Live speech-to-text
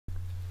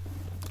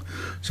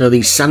So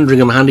the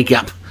Sandringham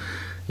Handicap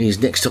is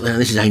next up there.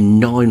 This is a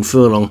 9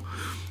 furlong,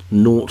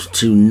 0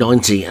 to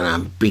 90, and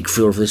a big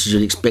field for this, as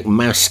you'd expect.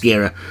 Mouse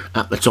Scarer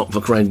at the top for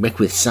Craig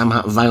Beckwith.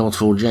 Samhat Veiled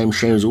for James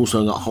Shames.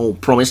 Also got Whole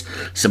Promise,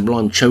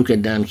 Sublime Choker,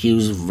 Dan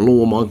Hughes,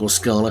 Vlor, Michael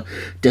Scala,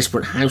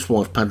 Desperate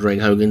Housewife,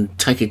 Padraig Hogan,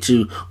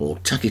 Takitu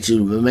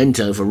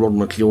Memento for Rod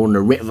McClure,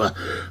 Naretva,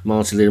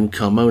 Martin Lidham,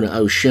 Carmona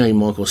O'Shea,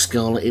 Michael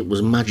Scala. It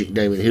Was Magic,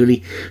 David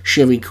Hooley,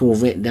 Chevy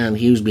Corvette, Dan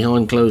Hughes,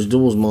 Behind Closed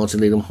Doors, Martin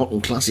Lidham, Hot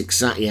and Classic,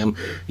 Satyam,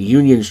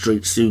 Union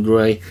Street, Sue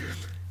Gray,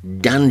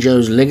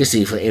 Danjo's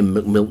Legacy for M.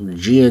 McMilton,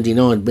 Gia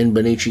Denied, Ben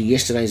Benici,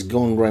 Yesterday's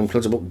Gone, Graham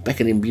Clutterbook,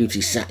 Beckoning Beauty,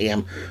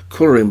 Satyam,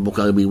 Colouring Book,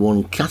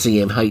 Obi-Wan, Catty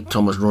M. Hate,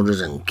 Thomas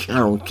Rogers, and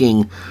Carol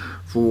King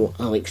for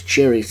Alex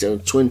Cherry. So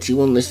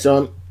 21 this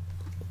time.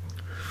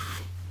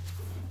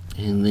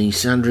 In the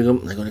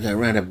Sandringham, they're going to go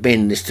around a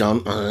bend this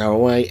time. They're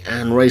away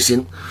and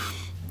racing.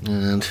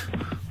 And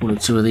one or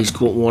two of these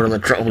caught wide on the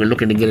track. We're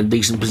looking to get a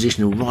decent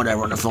position right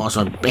over on the far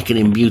side.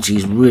 Beckoning Beauty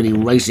is really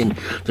racing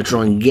to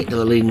try and get to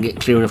the lead and get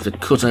clear enough to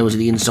cut over to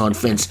the inside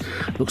fence.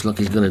 Looks like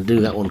he's going to do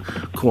that one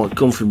quite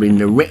comfortably.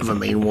 Naretva,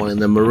 meanwhile, in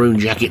the maroon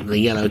jacket, the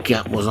yellow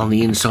cap, was on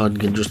the inside and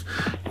can just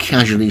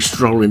casually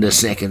stroll into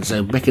second.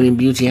 So Beckoning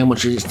Beauty, how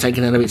much is it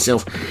taken out of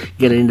itself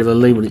getting into the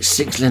lead? But it's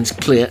 6 lengths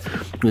clear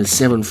with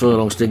 7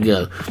 furlongs to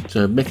go.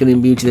 So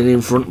Beckoning Beauty then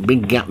in front,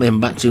 big gap then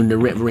back to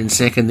Naretva in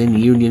second, then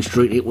Union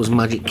Street, It Was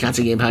Magic,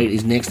 Catty M. Hate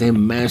is next, then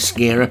Mouse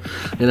Scarer.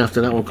 Then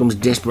after that one comes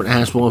Desperate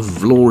Housewife.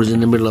 Vlor is in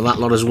the middle of that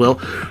lot as well.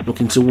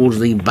 Looking towards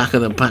the back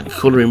of the pack,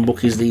 Colouring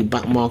Book is the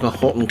back marker.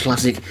 Hot and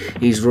Classic,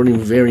 he's running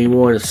very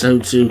wide, so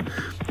too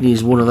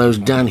he's one of those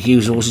Dan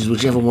Hughes horses,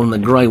 whichever one the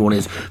grey one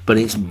is, but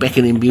it's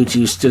Beckoning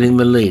Beauty who's still in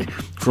the lead.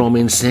 From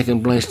in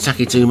second place,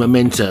 Takitu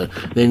Memento.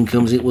 Then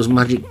comes It Was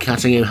Magic,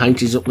 Catty M.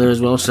 Hate is up there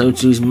as well, so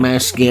too is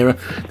Mouse Scarer.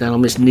 Down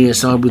on this near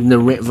side with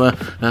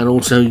Naretva, and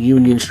also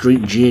Union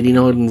Street, Gia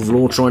Denied and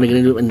Vlor trying to get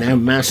into it, and now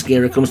Mouse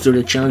Scarer comes through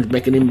to challenge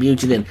Beckoning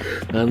Beauty then,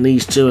 and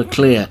these two are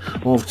clear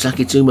of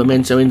Takitu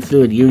Memento in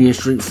third, Union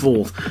Street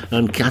fourth,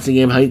 and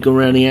Catty M. Hate go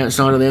around the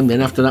outside of them.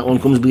 Then after that one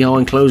comes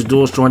Behind Closed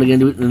Doors trying to get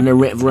into it, and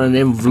Naretva and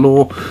then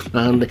Vlor,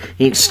 and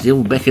it's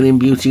still Beckoning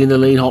Beauty in the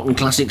lead. Hot and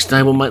Classic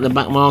stablemate the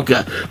back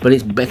marker, but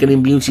it's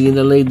Beckoning Beauty in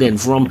the lead then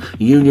from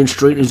Union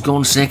Street, who's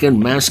gone second.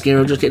 Mouse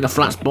Scarer just hit a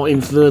flat spot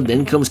in third.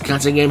 Then comes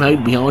Catty M.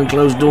 Hate. Behind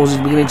Closed Doors is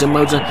beginning to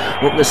motor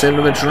up the centre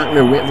of the track.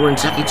 Naretva and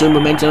Takitu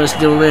Memento are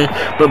still there,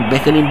 but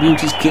Beckoning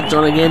Beauty's kicked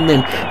on again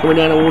then, coming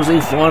down towards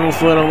the final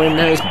furlong. Then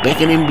now it's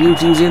Beckoning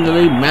Beauty who's in the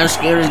lead. Mouse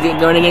Scarer's get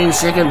going again in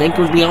second. Then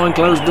comes Behind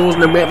Closed Doors,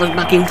 and Naretva's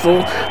back in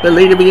fourth. The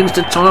leader begins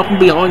to tie up, and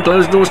Behind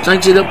Closed Doors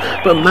takes it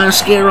up, but Mouse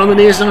Scarer on the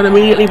near side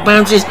immediately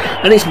bounces,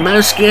 and it's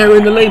Mouse Scarer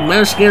in the lead.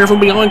 Mouse Scarer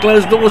from Behind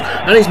Closed Doors,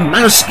 and it's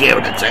Mouse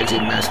Scarer that takes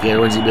it. Mouse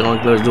Scarer wins it.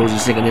 Behind Closed Doors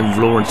is second, then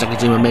Vlor and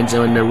Takitu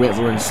Memento and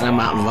Naretva and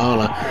Samhat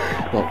Vala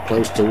got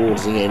close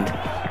towards the end.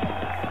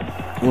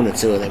 One or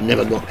two of them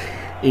never got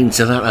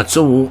into that at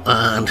all,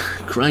 and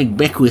Craig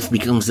Beckwith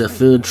becomes the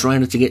third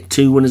trainer to get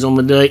 2 winners on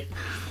the day,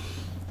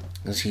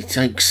 as he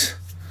takes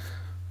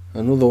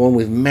another one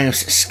with Mouse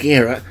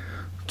Scarer.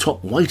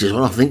 Top weight as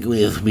well, I think,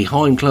 with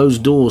Behind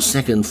Closed Doors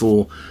second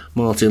for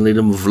Martin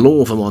Lidham,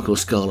 Vlor for Michael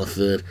Scala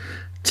third,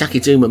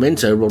 Takitu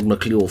Memento, Rod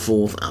McClure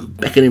fourth, and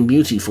Beckoning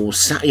Beauty for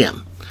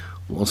Satyam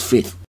was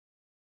fifth.